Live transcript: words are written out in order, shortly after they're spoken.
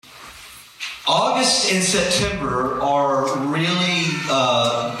August and September are really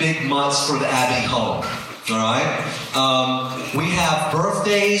big months for the Abbey home. All right? We have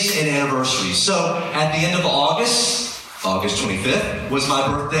birthdays and anniversaries. So at the end of August 25th was my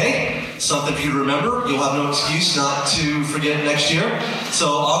birthday. Something for you to remember. You'll have no excuse not to forget next year. So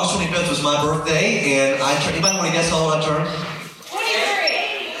August 25th was my birthday, and I turned. Anybody want to guess how old I turned?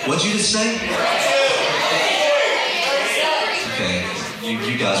 23. What'd you just say? Okay,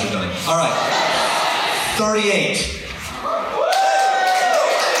 you guys are done. All right, 38. All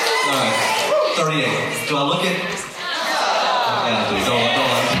right, 38. Do I look it? Yeah, I do. Don't.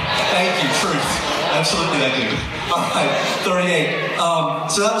 Thank you, truth. Absolutely, I do. All right, 38.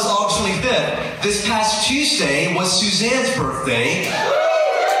 So that was August 25th. This past Tuesday was Suzanne's birthday.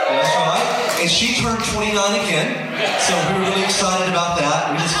 That's right. And she turned 29 again. So we were really excited about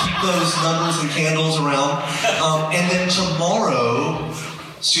that. We just keep those numbers and candles around. And then tomorrow,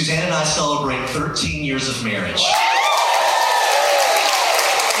 Suzanne and I celebrate 13 years of marriage.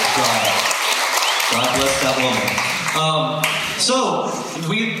 God bless that woman. So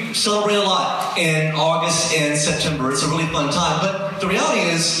we celebrate a lot in August and September. It's a really fun time. But the reality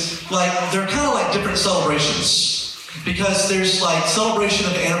is, they're kind of like different celebrations. Because there's celebration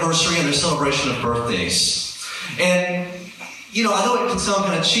of anniversary and there's celebration of birthdays. And, I know it can sound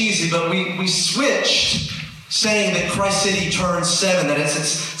kind of cheesy, but we switched saying that Christ City turned 7, that it's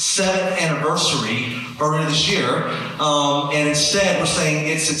its 7th anniversary earlier this year. And instead we're saying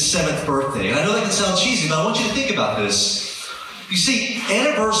it's its 7th birthday. And I know that can sound cheesy, but I want you to think about this. You see,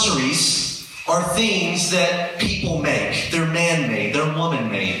 anniversaries are things that people make. They're man-made. They're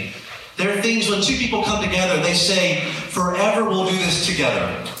woman-made. They're things when two people come together, they say, forever we'll do this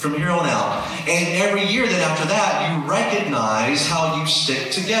together from here on out. And every year then after that, you recognize how you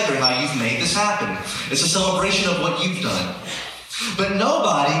stick together, how you've made this happen. It's a celebration of what you've done. But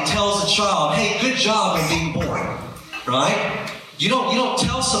nobody tells a child, hey, good job on being born, right? You don't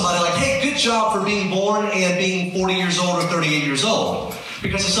tell somebody hey, good job for being born and being 40 years old or 38 years old.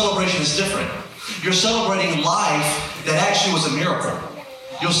 Because the celebration is different. You're celebrating life that actually was a miracle.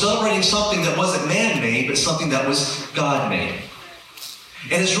 You're celebrating something that wasn't man-made, but something that was God-made.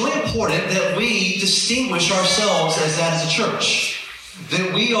 And it's really important that we distinguish ourselves as that as a church.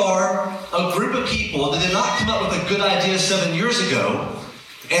 That we are a group of people that did not come up with a good idea 7 years ago,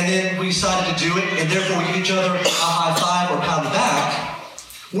 and then we decided to do it, and therefore we give each other a high five or pat on the back.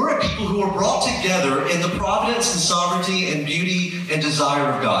 We're a people who are brought together in the providence and sovereignty and beauty and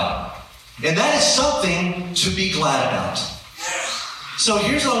desire of God. And that is something to be glad about. So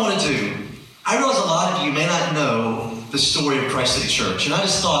here's what I want to do. I realize a lot of you may not know the story of Christ City Church. And I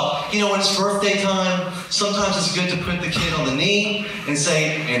just thought, when it's birthday time, sometimes it's good to put the kid on the knee and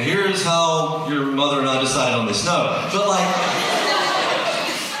say, and here's how your mother and I decided on this. No, but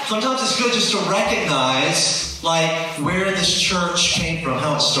sometimes it's good just to recognize where this church came from,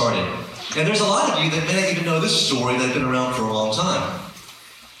 how it started. And there's a lot of you that may not even know this story that have been around for a long time.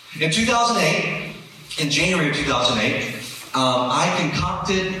 In 2008, in January of 2008, I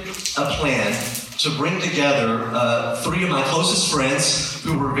concocted a plan to bring together 3 of my closest friends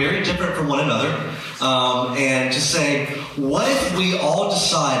who were very different from one another, and to say, what if we all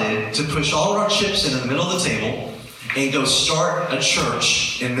decided to push all of our chips in the middle of the table and go start a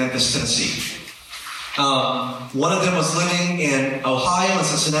church in Memphis, Tennessee? One of them was living in Ohio and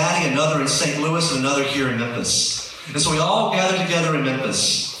Cincinnati, another in St. Louis, and another here in Memphis. And so we all gathered together in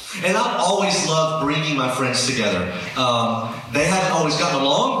Memphis. And I've always loved bringing my friends together. They haven't always gotten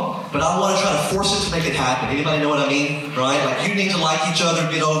along, but I want to try to force it to make it happen. Anybody know what I mean? Right? You need to like each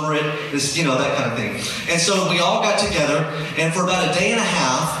other, get over it, that kind of thing. And so we all got together, and for about a day and a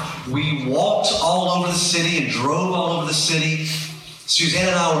half, we walked all over the city and drove all over the city. Suzanne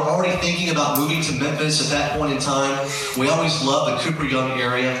and I were already thinking about moving to Memphis at that point in time. We always loved the Cooper Young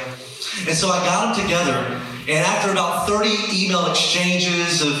area. And so I got them together, and after about 30 email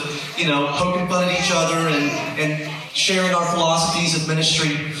exchanges of, poking fun at each other and sharing our philosophies of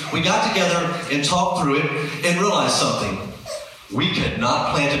ministry, we got together and talked through it and realized something. We could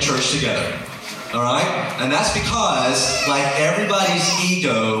not plant a church together. All right? And that's because, everybody's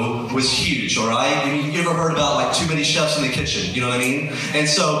ego was huge, all right? You ever heard about, too many chefs in the kitchen, you know what I mean? And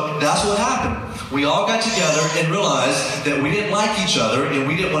so that's what happened. We all got together and realized that we didn't like each other and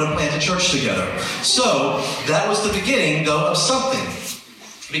we didn't want to plant a church together. So that was the beginning, though, of something.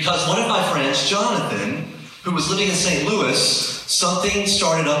 Because one of my friends, Jonathan, who was living in St. Louis, something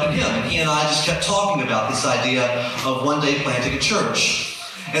started up in him. And he and I just kept talking about this idea of one day planting a church.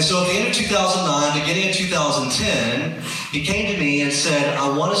 And so at the end of 2009, beginning of 2010, he came to me and said,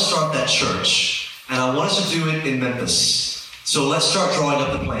 I want to start that church, and I want us to do it in Memphis. So let's start drawing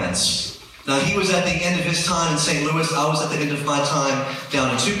up the plans. Now, he was at the end of his time in St. Louis. I was at the end of my time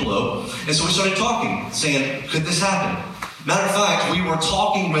down in Tupelo. And so we started talking, saying, could this happen? Matter of fact, we were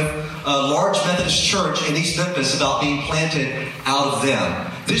talking with a large Methodist church in East Memphis about being planted out of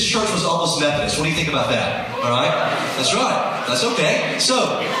them. This church was almost Methodist. What do you think about that? All right? That's right. That's okay.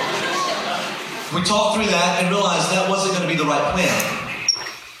 So, we talked through that and realized that wasn't going to be the right plan.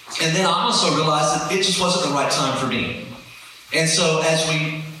 And then I also realized that it just wasn't the right time for me. And so as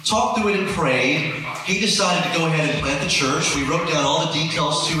we talked through it and prayed, he decided to go ahead and plant the church. We wrote down all the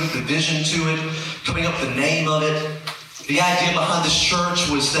details to it, the vision to it, coming up with the name of it. The idea behind this church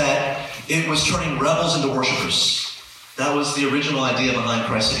was that it was turning rebels into worshipers. That was the original idea behind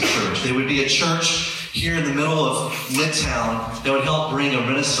Christ City Church. There would be a church here in the middle of Midtown that would help bring a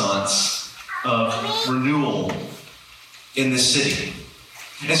renaissance of renewal in this city.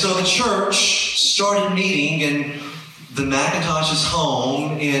 And so the church started meeting in the McIntosh's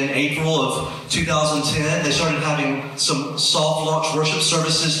home in April of 2010. They started having some soft launch worship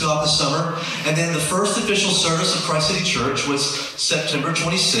services throughout the summer. And then the first official service of Christ City Church was September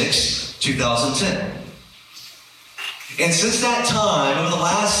 26, 2010. And since that time, over the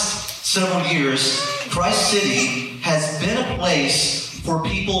last several years, Christ City has been a place for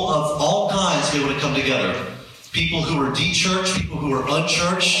people of all kinds to be able to come together. People who are de-churched, people who are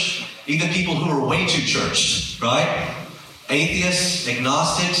unchurched, even people who are way too churched, right? Atheists,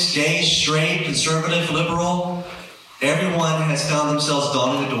 agnostics, gay, straight, conservative, liberal. Everyone has found themselves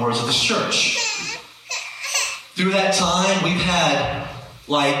donning the doors of this church. Through that time, we've had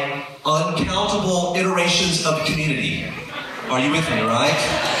like uncountable iterations of community. Are you with me,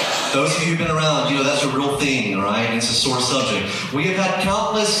 right? Those of you who've been around, you know that's a real thing, right? It's a sore subject. We have had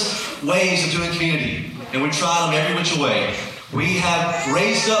countless ways of doing community, and we tried them every which way. We have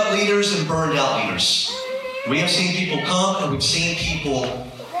raised up leaders and burned out leaders. We have seen people come and we've seen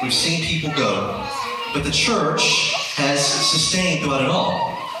people go. But the church has sustained throughout it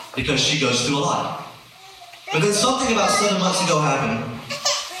all because she goes through a lot. But then something about 7 months ago happened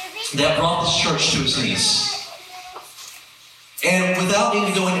that brought this church to its knees. And without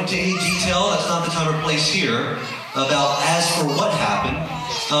needing to go into any detail, that's not the time or place here, about as for what happened,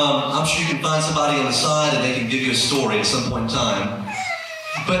 I'm sure you can find somebody on the side and they can give you a story at some point in time.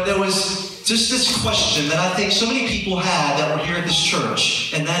 But there was just this question that I think so many people had that were here at this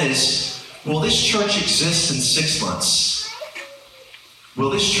church, and that is, will this church exist in 6 months? Will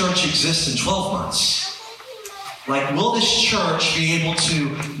this church exist in 12 months? Like, will this church be able to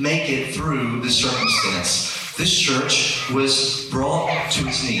make it through this circumstance? This church was brought to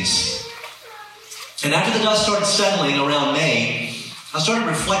its knees. And after the dust started settling around May, I started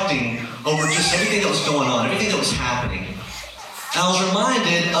reflecting over just everything that was going on, everything that was happening. And I was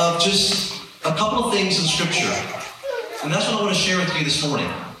reminded of just a couple of things in Scripture. And that's what I want to share with you this morning.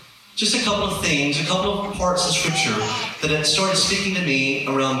 Just a couple of things, a couple of parts of Scripture that had started speaking to me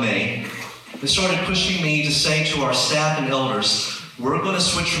around May. It started pushing me to say to our staff and elders, we're going to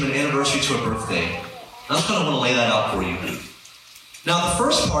switch from an anniversary to a birthday. I just kind of want to lay that out for you. Now, the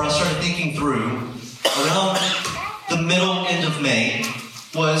first part I started thinking through around the middle, end of May,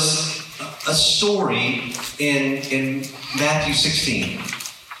 was a story in Matthew 16.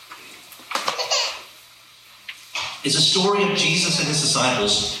 It's a story of Jesus and his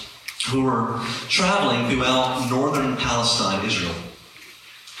disciples who were traveling throughout northern Palestine, Israel.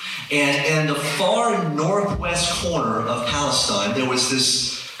 And in the far northwest corner of Palestine, there was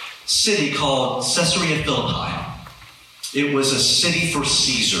this city called Caesarea Philippi. It was a city for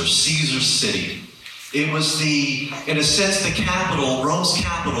Caesar, Caesar's city. It was in a sense, the capital, Rome's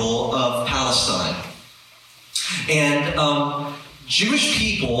capital of Palestine. And Jewish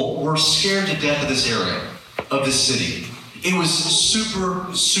people were scared to death of this area, of this city. It was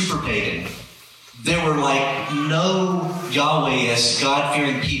super, super pagan. There were like no Yahweh-esque,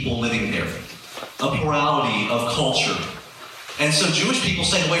 God-fearing people living there. A plurality of culture. And so Jewish people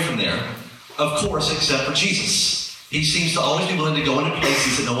stayed away from there, of course, except for Jesus. He seems to always be willing to go into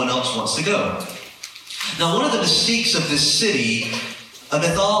places that no one else wants to go. Now, one of the mystiques of this city, a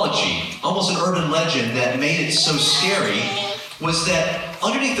mythology, almost an urban legend that made it so scary, was that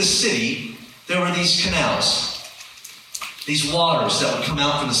underneath the city, there were these canals. These waters that would come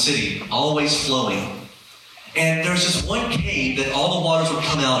out from the city, always flowing. And there's this one cave that all the waters would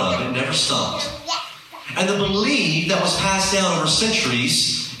come out of. It never stopped. And the belief that was passed down over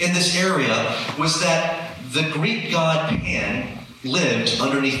centuries in this area was that the Greek god Pan lived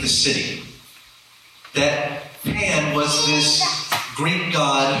underneath the city. That Pan was this Greek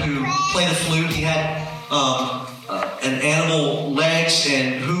god who played a flute. He had an animal legs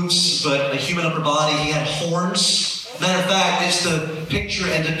and hooves, but a human upper body. He had horns. Matter of fact, it's the picture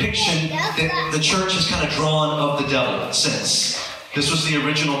and depiction that the church has kind of drawn of the devil since. This was the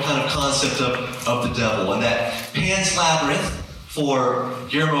original kind of concept of the devil. And that Pan's Labyrinth, for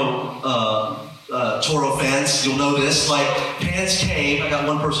Guillermo Toro fans, you'll know this, like Pan's Cave. I got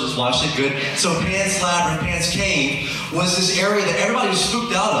one person who's watched it, good. So Pan's Labyrinth, Pan's Cave, was this area that everybody was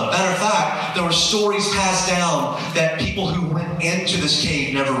spooked out of. Matter of fact, there were stories passed down that people who went into this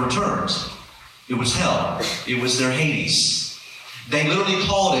cave never returned. It was hell. It was their Hades. They literally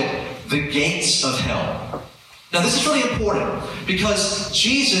called it the gates of hell. Now this is really important because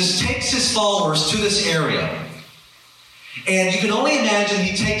Jesus takes his followers to this area. And you can only imagine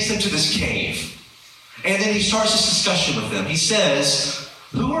he takes them to this cave. And then he starts this discussion with them. He says,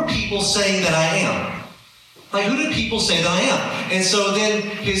 who are people saying that I am? Like, who do people say that I am? And so then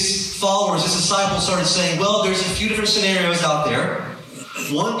his followers, his disciples started saying, well, there's a few different scenarios out there.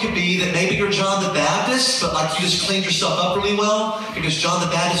 One could be that maybe you're John the Baptist, but like you just cleaned yourself up really well because John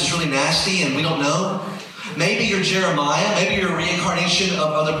the Baptist is really nasty and we don't know. Maybe you're Jeremiah. Maybe you're a reincarnation of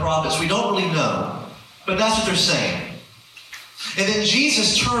other prophets. We don't really know. But that's what they're saying. And then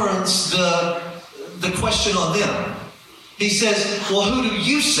Jesus turns the question on them. He says, well, who do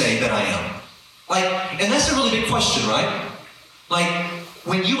you say that I am? Like, and that's a really big question, right? Like,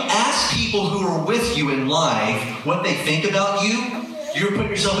 when you ask people who are with you in life what they think about you, you're putting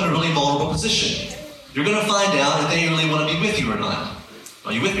yourself in a really vulnerable position. You're going to find out if they really want to be with you or not.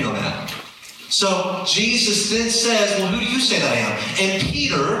 Are you with me on that? So Jesus then says, well, who do you say that I am? And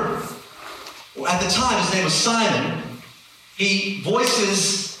Peter, at the time, his name was Simon, he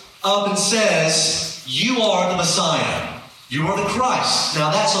voices up and says, you are the Messiah. You are the Christ.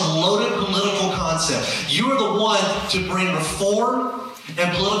 Now that's a loaded political concept. You are the one to bring reform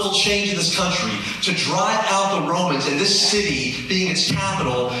and political change in this country, to drive out the Romans in this city being its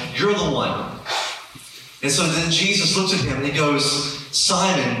capital. You're the one. And so then Jesus looks at him and he goes,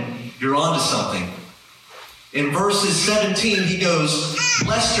 Simon, you're onto something. In verses 17, he goes,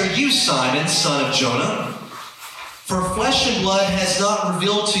 blessed are you, Simon, son of Jonah, for flesh and blood has not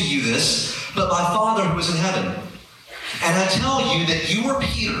revealed to you this, but my Father who is in heaven. And I tell you that you are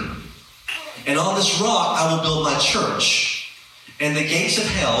Peter, and on this rock I will build my church, and the gates of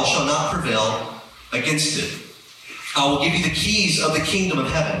hell shall not prevail against it. I will give you the keys of the kingdom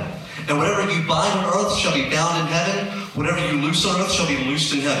of heaven, and whatever you bind on earth shall be bound in heaven, whatever you loose on earth shall be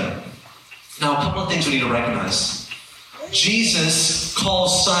loosed in heaven. Now, a couple of things we need to recognize. Jesus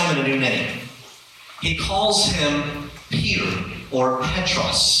calls Simon a new name. He calls him Peter, or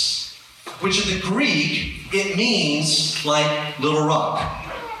Petros, which in the Greek, it means like little rock.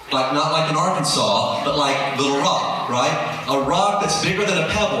 Like, not like in Arkansas, but like little rock, right? A rock that's bigger than a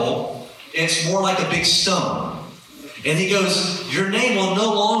pebble, it's more like a big stone. And he goes, your name will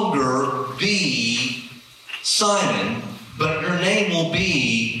no longer be Simon, but your name will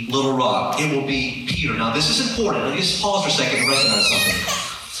be Little Rock. It will be Peter. Now, this is important. Let me just pause for a second and recognize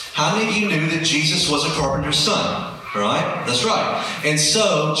something. How many of you knew that Jesus was a carpenter's son? All right? That's right. And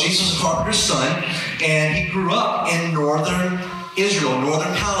so, Jesus was a carpenter's son, and he grew up in northern Israel,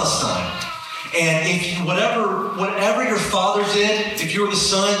 northern Palestine. And if you, whatever your father did, if you were the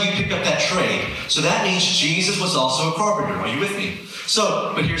son, you pick up that trade. So that means Jesus was also a carpenter. Are you with me?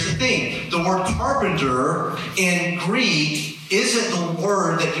 So, but here's the thing. The word carpenter in Greek isn't the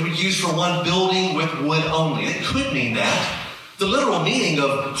word that you would use for one building with wood only. It could mean that. The literal meaning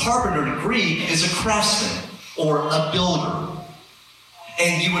of carpenter in Greek is a craftsman or a builder.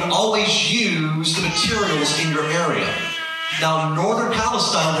 And you would always use the materials in your area. Now, in northern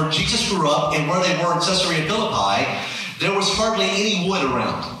Palestine, where Jesus grew up and where they were in Caesarea Philippi, there was hardly any wood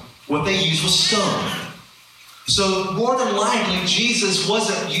around. What they used was stone. So more than likely, Jesus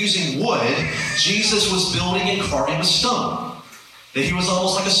wasn't using wood. Jesus was building and carving with stone. That he was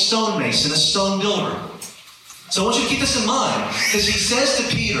almost like a stonemason, a stone builder. So I want you to keep this in mind, because he says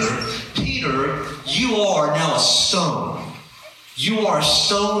to Peter, Peter, you are now a stone. You are a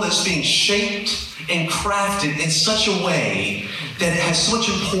stone that's being shaped and crafted in such a way that it has so much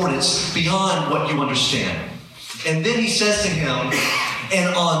importance beyond what you understand. And then he says to him,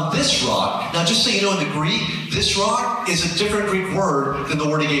 and on this rock, now just so you know in the Greek, this rock is a different Greek word than the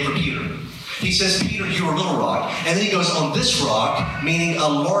word he gave for Peter. He says, Peter, you are a little rock. And then he goes, on this rock, meaning a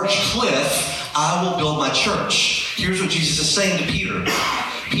large cliff, I will build my church. Here's what Jesus is saying to Peter.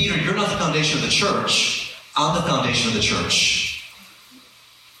 Peter, you're not the foundation of the church. I'm the foundation of the church.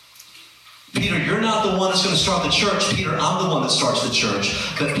 Peter, you're not the one that's going to start the church. Peter, I'm the one that starts the church.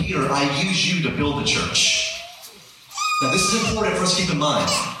 But Peter, I use you to build the church. Now, this is important for us to keep in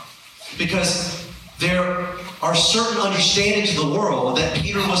mind. Because there are certain understandings of the world that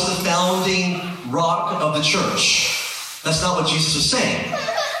Peter was the founding rock of the church. That's not what Jesus was saying.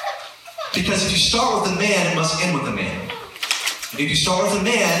 Because if you start with the man, it must end with the man. If you start with the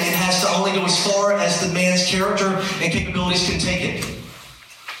man, it has to only go as far as the man's character and capabilities can take it.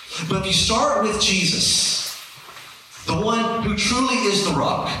 But if you start with Jesus, the one who truly is the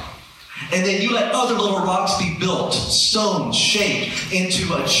rock, and then you let other little rocks be built, stones shaped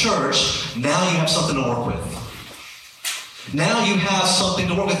into a church, now you have something to work with. Now you have something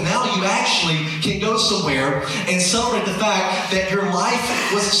to work with. Now you actually can go somewhere and celebrate the fact that your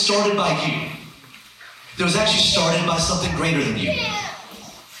life wasn't started by you. It was actually started by something greater than you.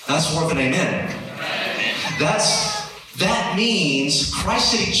 That's worth an amen. That means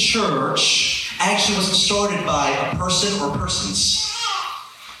Christ City Church actually wasn't started by a person or persons.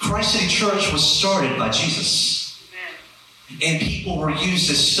 Christ City Church was started by Jesus. And people were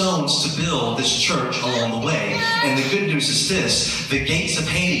used as stones to build this church along the way. And the good news is this: the gates of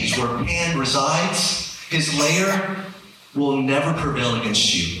Hades, where Pan resides, his lair, will never prevail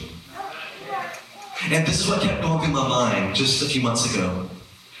against you. And this is what kept going through my mind just a few months ago.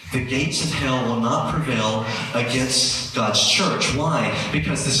 The gates of hell will not prevail against God's church. Why?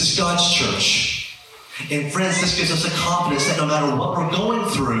 Because this is God's church. And friends, this gives us a confidence that no matter what we're going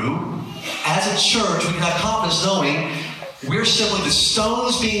through, as a church, we can have confidence knowing we're simply the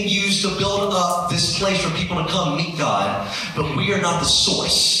stones being used to build up this place for people to come meet God, but we are not the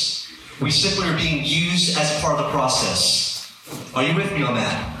source. We simply are being used as part of the process. Are you with me on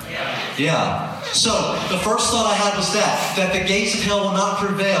that? Yeah. So, the first thought I had was that the gates of hell will not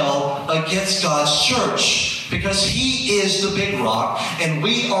prevail against God's church, because He is the big rock, and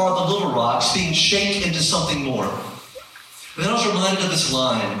we are the little rocks being shaped into something more. And then I was reminded of this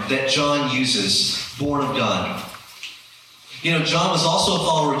line that John uses, born of God. You know, John was also a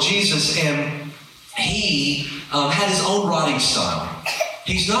follower of Jesus, and he had his own writing style.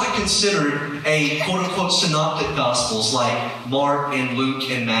 He's not considered a quote-unquote synoptic gospels like Mark and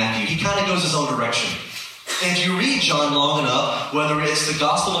Luke and Matthew. He kind of goes his own direction. And if you read John long enough, whether it's the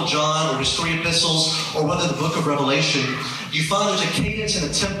Gospel of John or his 3 epistles or whether the book of Revelation, you find there's a cadence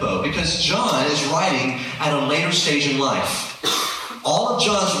and a tempo, because John is writing at a later stage in life. All of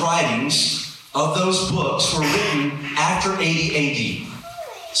John's writings of those books were written after 80 AD.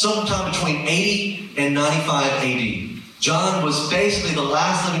 Sometime between 80 and 95 AD. John was basically the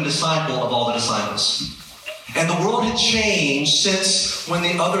last living disciple of all the disciples. And the world had changed since when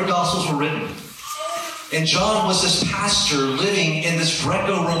the other Gospels were written. And John was this pastor living in this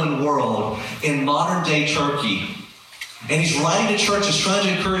Greco-Roman world in modern-day Turkey. And he's writing to churches, trying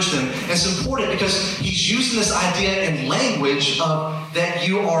to encourage them. And it's important because he's using this idea in language that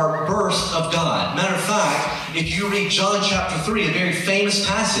you are birthed of God. Matter of fact, if you read John chapter 3, a very famous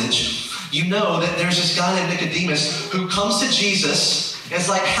passage, you know that there's this guy named Nicodemus who comes to Jesus and is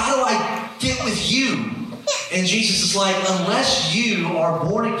like, how do I get with you? And Jesus is like, unless you are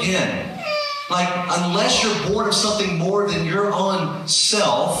born again, like unless you're born of something more than your own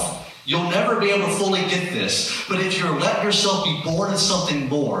self, you'll never be able to fully get this. But if you're letting yourself be born of something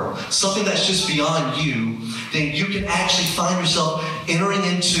more, something that's just beyond you, then you can actually find yourself entering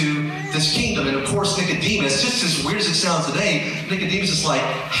into this kingdom. And of course, Nicodemus, just as weird as it sounds today, Nicodemus is like,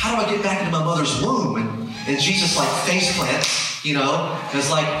 how do I get back into my mother's womb? And Jesus like face plants, you know, and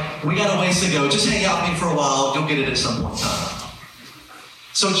it's like, we got a ways to go. Just hang out with me for a while. You'll get it at some point in time.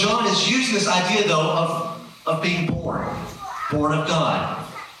 So John is using this idea, though, of being born of God.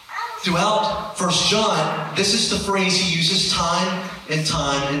 Throughout 1 John, this is the phrase he uses time and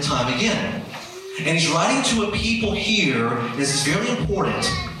time and time again. And he's writing to a people here, and this is very important.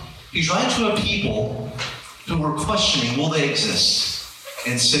 He's writing to a people who were questioning, will they exist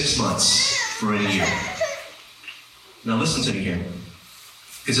in 6 months or in a year? Now listen to me here,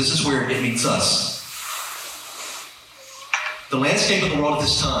 because this is where it meets us. The landscape of the world at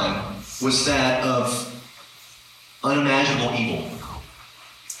this time was that of unimaginable evil.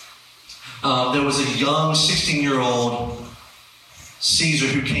 There was a young 16-year-old Caesar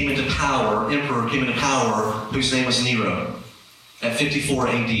who came into power, emperor came into power, whose name was Nero, at 54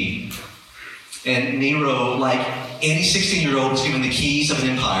 AD. And Nero, like any 16-year-old who's given the keys of an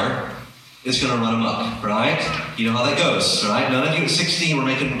empire, is going to run amok, right? You know how that goes, right? None of you at 16 were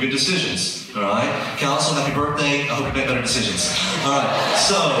making good decisions, all right? Council, happy birthday. I hope you make better decisions. All right,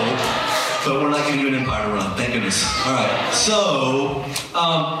 so, but we're not giving you an empire to run, thank goodness. All right, so,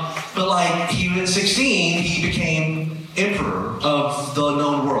 but like he was 16, he became emperor of the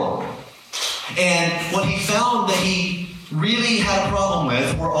known world. And what he found that he really had a problem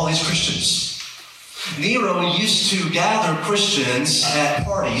with were all these Christians. Nero used to gather Christians at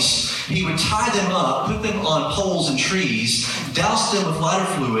parties. He would tie them up, put them on poles and trees, douse them with lighter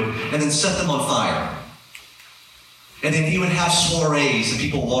fluid, and then set them on fire. And then he would have soirees and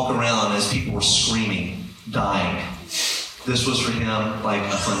people walk around as people were screaming, dying. This was for him like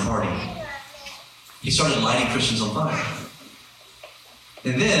a fun party. He started lighting Christians on fire.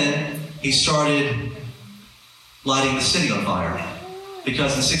 And then he started lighting the city on fire.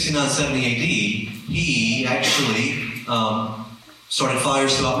 Because in 69-70 AD, he actually started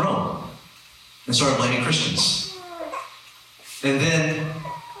fires throughout Rome and started blaming Christians. And then,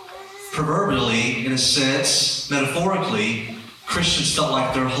 proverbially, in a sense, metaphorically, Christians felt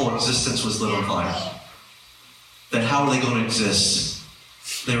like their whole existence was lit on fire. That how are they going to exist?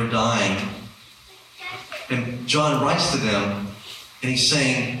 They were dying. And John writes to them, and he's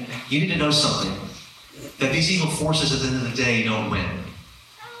saying, you need to know something. That these evil forces at the end of the day don't win.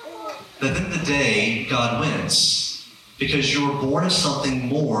 That at the end of the day, God wins. Because you were born of something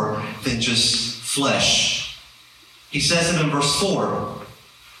more than just flesh. He says it in verse 4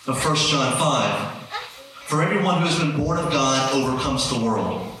 of 1 John 5. For everyone who has been born of God overcomes the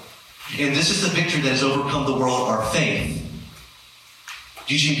world. And this is the victory that has overcome the world, our faith.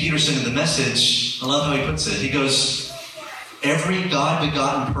 Eugene Peterson in The Message, I love how he puts it. He goes, every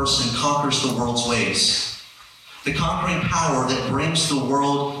God-begotten person conquers the world's ways. The conquering power that brings the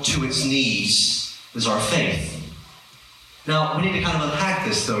world to its knees is our faith. Now, we need to kind of unpack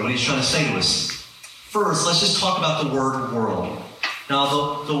this, though, what he's trying to say to us. First, let's just talk about the word world.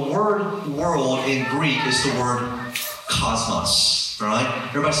 Now, the word world in Greek is the word cosmos. All right?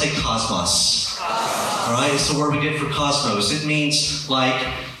 Everybody say cosmos. All right? It's the word we get for cosmos. It means like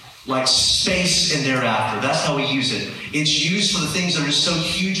space and thereafter. That's how we use it. It's used for the things that are just so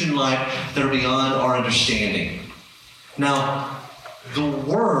huge in life that are beyond our understanding. Now, the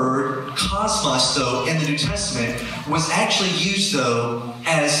word cosmos, though, in the New Testament was actually used, though,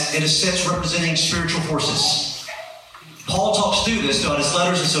 as, in a sense, representing spiritual forces. Paul talks through this throughout his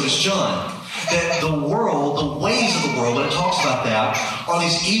letters, and so does John. That the world, the ways of the world, when it talks about that, are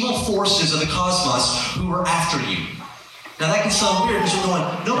these evil forces of the cosmos who are after you. Now that can sound weird because you're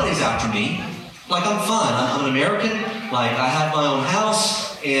going, nobody's after me. Like, I'm fine. I'm an American. Like, I have my own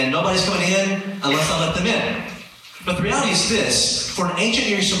house, and nobody's coming in unless I let them in. But the reality is this. For an ancient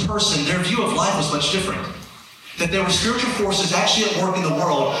Near Eastern person, their view of life was much different. That there were spiritual forces actually at work in the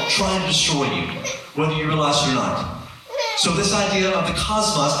world trying to destroy you, whether you realize it or not. So this idea of the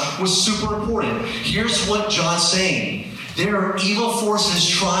cosmos was super important. Here's what John's saying. There are evil forces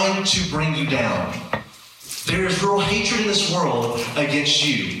trying to bring you down. There is real hatred in this world against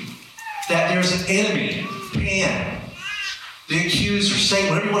you. That there's an enemy, Pan, the accuser, Satan,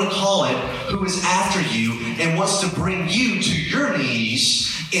 whatever you want to call it, who is after you and wants to bring you to your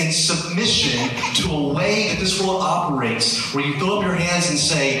knees in submission to a way that this world operates, where you throw up your hands and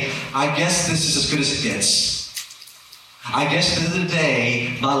say, I guess this is as good as it gets. I guess at the end of the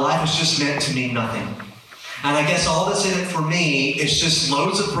day, my life is just meant to mean nothing. And I guess all that's in it for me is just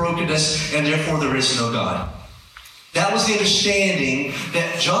loads of brokenness, and therefore there is no God. That was the understanding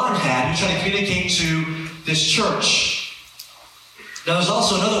that John had, who tried to communicate to this church. Now there's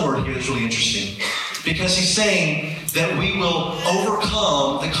also another word here that's really interesting, because he's saying that we will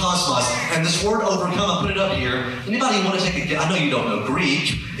overcome the cosmos. And this word overcome, I'll put it up here. Anybody want to take a guess? I know you don't know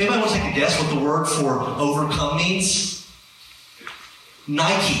Greek. Anybody want to take a guess what the word for overcome means?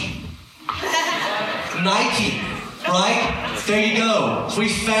 Nike. Nike, right? There you go. We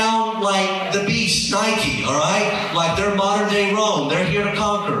found like the beast, Nike, all right? Like they're modern day Rome. They're here to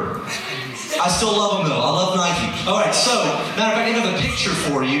conquer. I still love them though. I love Nike. All right, so, matter of fact, I have a picture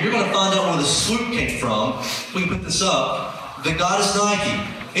for you. You're going to find out where the swoop came from. We can put this up. The goddess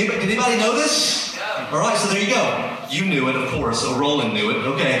Nike. Did anybody know this? All right, so there you go. You knew it, of course. So Roland knew it.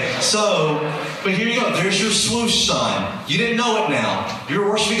 Okay, so, but here you go. There's your swoosh sign. You didn't know it now. You're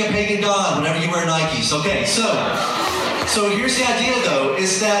worshiping a pagan god whenever you wear Nikes. Okay, so here's the idea, though,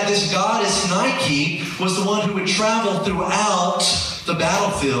 is that this goddess Nike was the one who would travel throughout the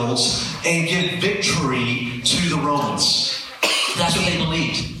battlefields and give victory to the Romans. That's what they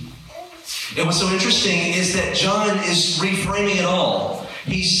believed. And what's so interesting is that John is reframing it all.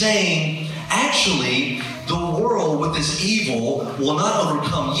 He's saying, actually, the world with this evil will not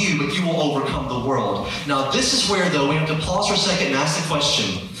overcome you, but you will overcome the world. Now, this is where, though, we have to pause for a second and ask the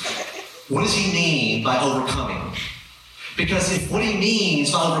question, what does he mean by overcoming? Because if what he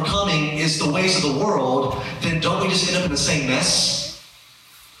means by overcoming is the ways of the world, then don't we just end up in the same mess?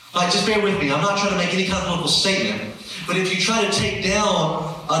 Like, just bear with me. I'm not trying to make any kind of political statement, but if you try to take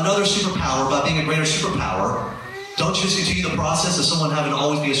down another superpower by being a greater superpower, don't you just continue the process of someone having to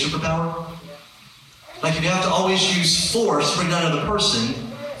always be a superpower? Like, if you have to always use force to bring down another person,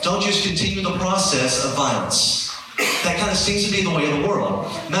 don't you just continue the process of violence? That kind of seems to be the way of the world.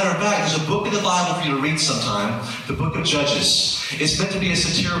 Matter of fact, there's a book in the Bible for you to read sometime, the book of Judges. It's meant to be a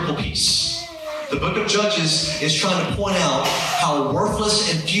satirical piece. The book of Judges is trying to point out how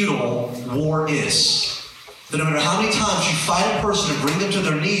worthless and futile war is. That no matter how many times you fight a person and bring them to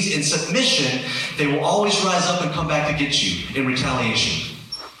their knees in submission, they will always rise up and come back to get you in retaliation.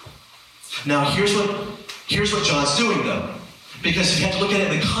 Now, here's what John's doing, though. Because you have to look at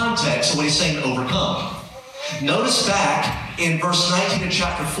it in the context of what he's saying to overcome. Notice back in verse 19 of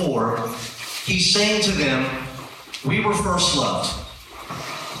chapter 4, he's saying to them, we were first loved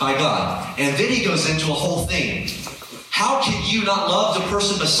by God. And then he goes into a whole thing. How can you not love the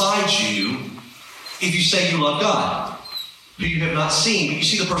person beside you if you say you love God, who you have not seen, but you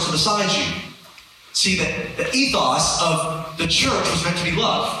see the person beside you? See, that the ethos of the church was meant to be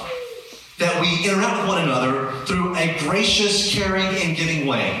love. That we interact with one another through a gracious, caring, and giving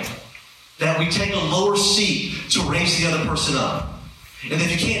way. That we take a lower seat to raise the other person up. And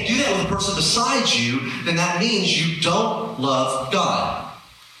if you can't do that with the person beside you, then that means you don't love God.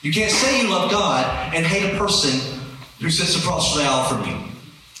 You can't say you love God and hate a person who sits across the aisle from you.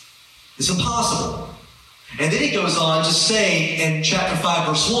 It's impossible. And then he goes on to say in chapter 5,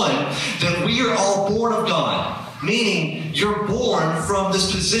 verse 1, that we are all born of God. Meaning, you're born from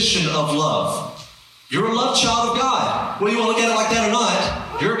this position of love. You're a loved child of God. Whether you want to look at it like that or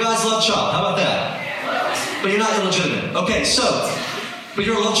not, you're God's loved child. How about that? But you're not illegitimate. Okay, but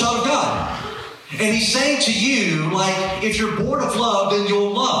you're a loved child of God. And he's saying to you, like, if you're born of love, then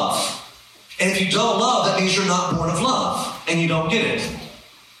you'll love. And if you don't love, that means you're not born of love. And you don't get it.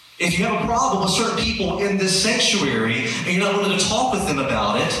 If you have a problem with certain people in this sanctuary, and you're not willing to talk with them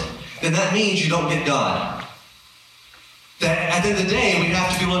about it, then that means you don't get God. That at the end of the day, we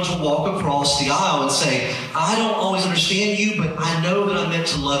have to be willing to walk across the aisle and say, I don't always understand you, but I know that I'm meant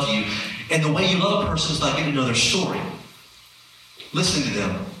to love you. And the way you love a person is by getting to know their story. Listening to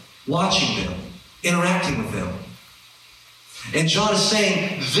them, watching them, interacting with them. And John is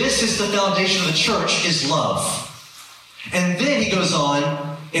saying, this is the foundation of the church, is love. And then he goes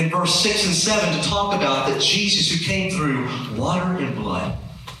on in verse 6 and 7 to talk about that Jesus who came through water and blood.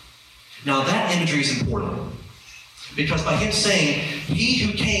 Now that imagery is important. Because by him saying, he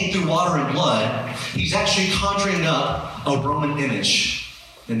who came through water and blood, he's actually conjuring up a Roman image.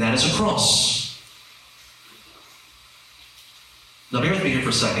 And that is a cross. Now bear with me here for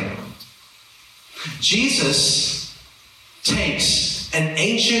a second. Jesus takes an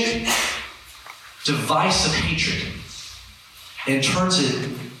ancient device of hatred and turns it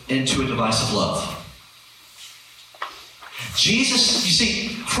into a device of love. Jesus, you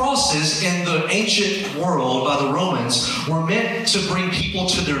see, crosses in the ancient world by the Romans were meant to bring people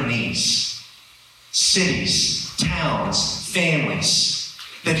to their knees. Cities, towns, families.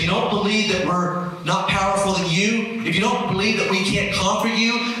 That if you don't believe that we're not powerful than you, if you don't believe that we can't conquer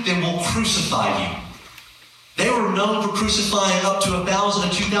you, then we'll crucify you. They were known for crucifying up to 1,000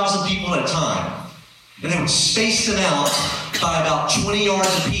 to 2,000 people at a time. And they would space them out by about 20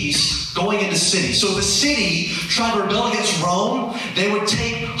 yards apiece going into cities. So if a city tried to rebel against Rome, they would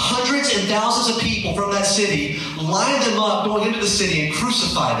take hundreds and thousands of people from that city, line them up going into the city and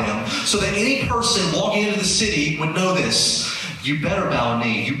crucify them so that any person walking into the city would know this. You better bow a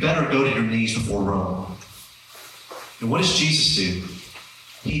knee. You better go to your knees before Rome. And what does Jesus do?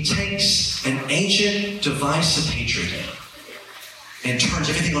 He takes an ancient device of hatred and turns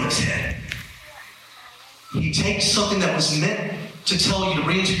everything on its head. He takes something that was meant to tell you to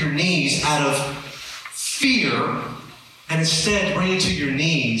bring it to your knees out of fear, and instead bring it to your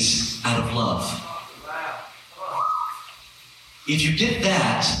knees out of love. If you get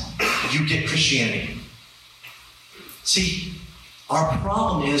that, you get Christianity. See, our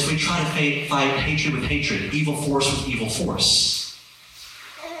problem is we try to fight hatred with hatred, evil force with evil force.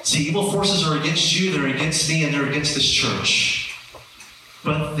 See, evil forces are against you, they're against me, and they're against this church.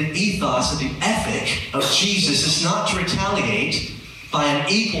 But the ethos of the ethic of Jesus is not to retaliate by an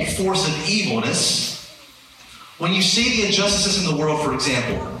equal force of evilness. When you see the injustices in the world, for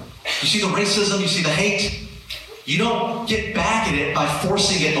example, you see the racism, you see the hate, you don't get back at it by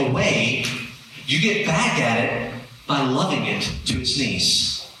forcing it away. You get back at it by loving it to its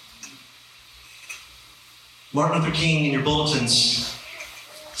knees. Martin Luther King in your bulletins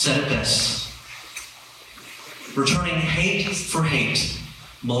said it best. Returning hate for hate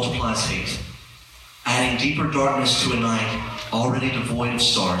multiplies hate, adding deeper darkness to a night already devoid of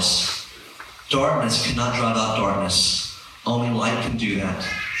stars. Darkness cannot drive out darkness. Only light can do that.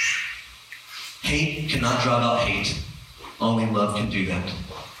 Hate cannot drive out hate. Only love can do that.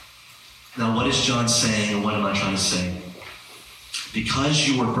 Now, what is John saying, and what am I trying to say? Because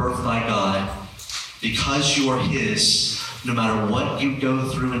you were birthed by God, Because you are His, no matter what you go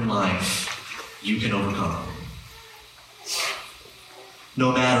through in life, you can overcome.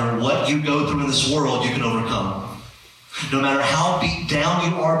 No matter what you go through in this world, you can overcome. No matter how beat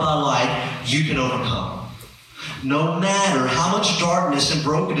down you are by life, you can overcome. No matter how much darkness and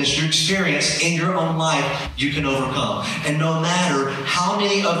brokenness you experience in your own life, you can overcome. And no matter how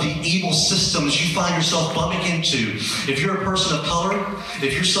many of the evil systems you find yourself bumping into, if you're a person of color,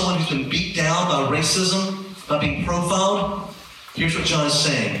 if you're someone who's been beat down by racism, by being profiled, here's what John is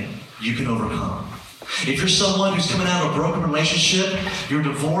saying: you can overcome. If you're someone who's coming out of a broken relationship, you're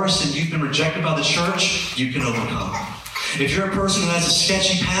divorced and you've been rejected by the church, you can overcome. If you're a person who has a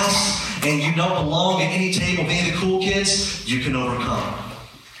sketchy past and you don't belong at any table of any of the cool kids, you can overcome.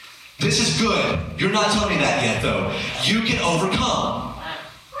 This is good. You're not telling me that yet, though. You can overcome.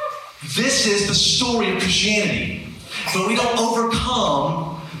 This is the story of Christianity. But we don't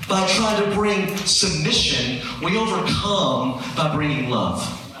overcome by trying to bring submission. We overcome by bringing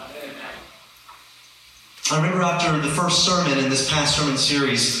love. I remember after the first sermon in this past sermon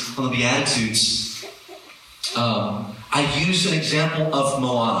series on the Beatitudes, I used an example of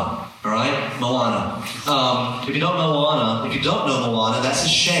Moana. All right? Moana. If you don't know Moana, that's a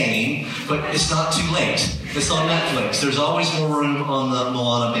shame, but it's not too late. It's on Netflix. There's always more room on the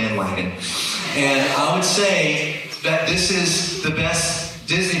Moana bandwagon. And I would say that this is the best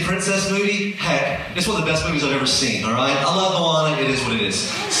Disney princess movie. Heck, it's one of the best movies I've ever seen. All right? I love Moana. It is what it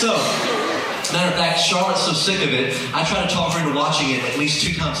is. So, matter of fact, Charlotte's so sick of it, I try to talk her into watching it at least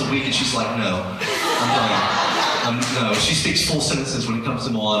 2 times a week, and she's like, no, I'm done. No, she speaks full sentences when it comes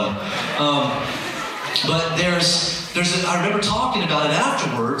to Moana. But I remember talking about it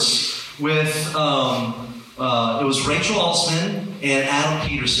afterwards with, it was Rachel Alston and Adam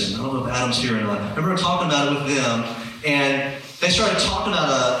Peterson. I don't know if Adam's here or not. I remember talking about it with them, and they started talking about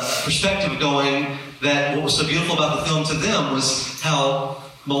a perspective going that what was so beautiful about the film to them was how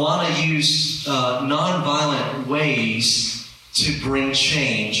Moana used non-violent ways to bring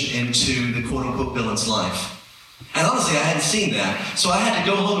change into the quote-unquote villain's life. And honestly, I hadn't seen that. So I had to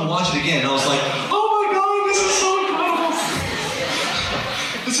go home and watch it again. I was like, oh my God, this is so incredible.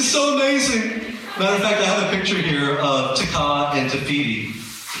 This is so amazing. Matter of fact, I have a picture here of Taka and Te Fiti.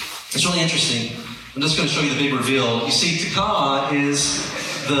 It's really interesting. I'm just going to show you the big reveal. You see, Taka is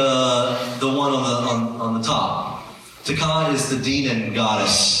the one on the top. Taka is the demon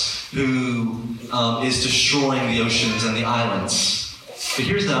goddess who is destroying the oceans and the islands. But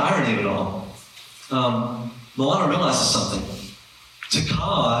here's the irony of it all. Moana realizes something.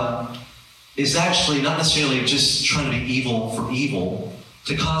 Taka is actually not necessarily just trying to be evil for evil.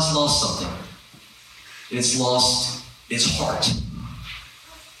 Taka's lost something. It's lost its heart.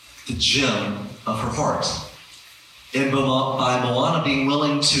 The gem of her heart. And by Moana being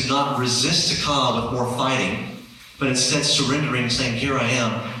willing to not resist Taka with more fighting, but instead surrendering, saying, here I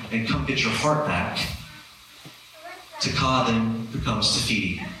am, and come get your heart back, Taka then becomes Te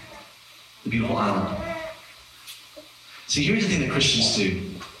Fiti, the beautiful island. See, here's the thing that Christians do.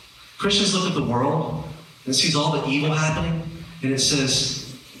 Christians look at the world and sees all the evil happening, and it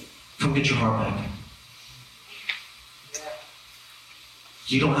says, come get your heart back.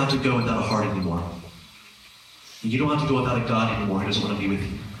 You don't have to go without a heart anymore. You don't have to go without a God anymore who doesn't want to be with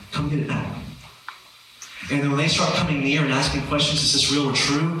you. Come get it back. And then when they start coming near and asking questions, is this real or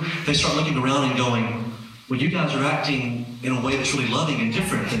true? They start looking around and going, well, you guys are acting in a way that's really loving and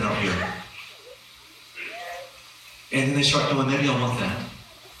different than out here. And then they start going, maybe I want that.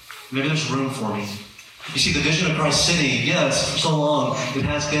 Maybe there's room for me. You see, the vision of Christ City, yes, for so long, it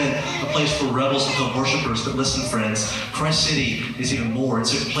has been a place for rebels and for worshipers. But listen, friends, Christ City is even more.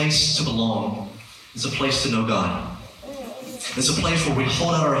 It's a place to belong. It's a place to know God. It's a place where we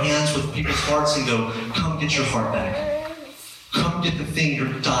hold out our hands with people's hearts and go, come get your heart back. Come get the thing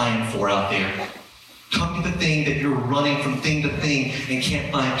you're dying for out there. Come get the thing that you're running from thing to thing and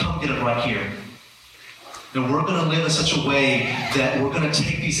can't find. Come get it right here. And we're going to live in such a way that we're going to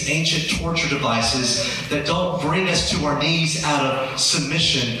take these ancient torture devices that don't bring us to our knees out of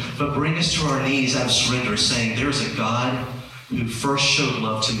submission, but bring us to our knees out of surrender, saying, there's a God who first showed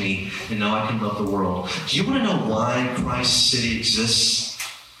love to me, and now I can love the world. Do you want to know why Christ City exists?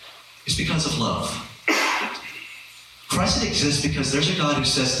 It's because of love. Christ City exists because there's a God who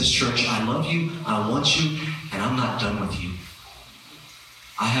says to this church, I love you, I want you, and I'm not done with you.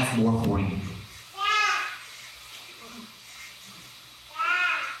 I have more for you.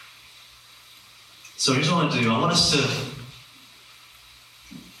 So here's what I want to do. I want us to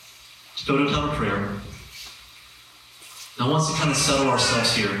go to a time of prayer. And I want us to kind of settle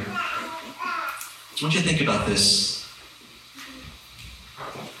ourselves here. I want you to think about this.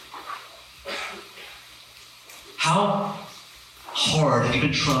 How hard have you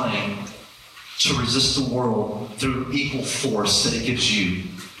been trying to resist the world through equal force that it gives you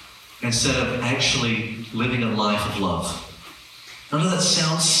instead of actually living a life of love? I know that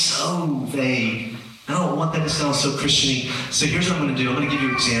sounds so vague. I don't want that to sound so Christian-y. So here's what I'm going to do. I'm going to give you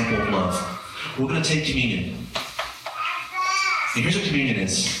an example of love. We're going to take communion. And here's what communion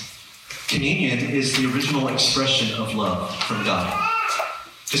is. Communion is the original expression of love from God.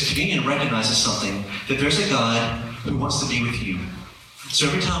 Because communion recognizes something, that there's a God who wants to be with you. So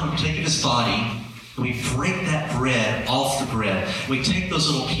every time we take of his body, and we break that bread off the bread, we take those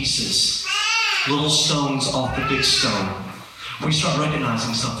little pieces, little stones off the big stone, we start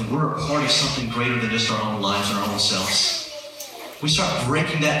recognizing something. We're a part of something greater than just our own lives and our own selves. We start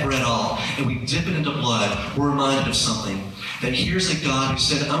breaking that bread off and we dip it into blood. We're reminded of something. That here's a God who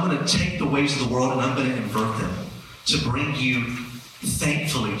said, I'm going to take the ways of the world and I'm going to invert them to bring you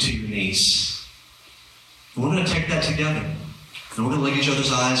thankfully to your knees. And we're going to take that together. And we're going to look at each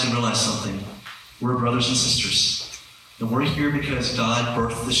other's eyes and realize something. We're brothers and sisters. And we're here because God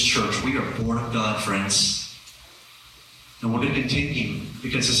birthed this church. We are born of God, friends. And we're going to continue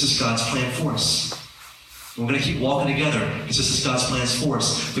because this is God's plan for us. We're going to keep walking together because this is God's plans for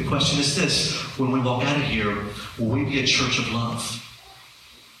us. The question is this: when we walk out of here, will we be a church of love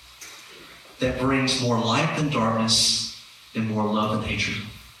that brings more light than darkness and more love than hatred?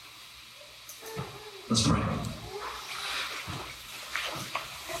 Let's pray.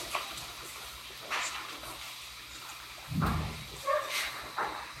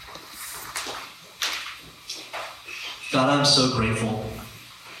 God, I'm so grateful.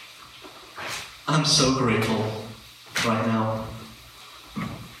 I'm so grateful right now. And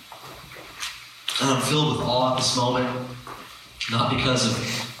I'm filled with awe at this moment, not because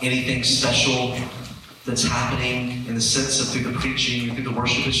of anything special that's happening in the sense of through the preaching or through the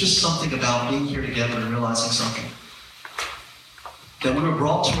worship. It's just something about being here together and realizing something. That we were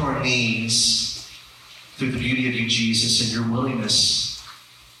brought to our knees through the beauty of you, Jesus, and your willingness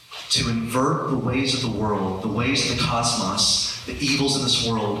to invert the ways of the world, the ways of the cosmos, the evils in this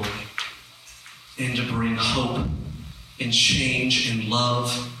world, and to bring hope and change and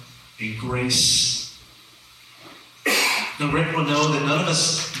love and grace. And I'm grateful to know that none of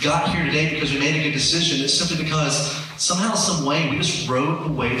us got here today because we made a good decision. It's simply because somehow, some way, we just rode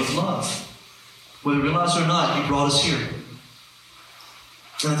the wave of love. Whether we realize it or not, you brought us here.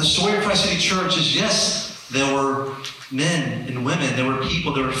 And the story of Christ City Church is, yes, there were men and women, there were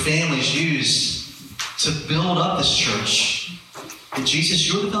people, there were families used to build up this church. But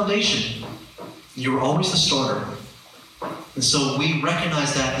Jesus, you're the foundation. You were always the starter. And so we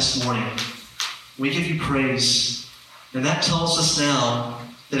recognize that this morning. We give you praise. And that tells us now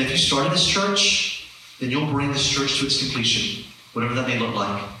that if you started this church, then you'll bring this church to its completion, whatever that may look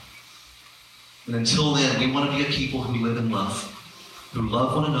like. And until then, we want to be a people who live in love, who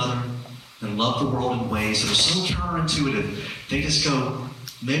love one another, and love the world in ways that are so counterintuitive. They just go,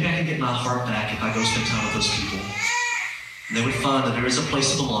 maybe I can get my heart back if I go spend time with those people. And they would find that there is a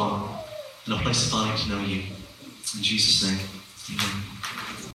place to belong and a place of finding to know you. In Jesus' name, amen.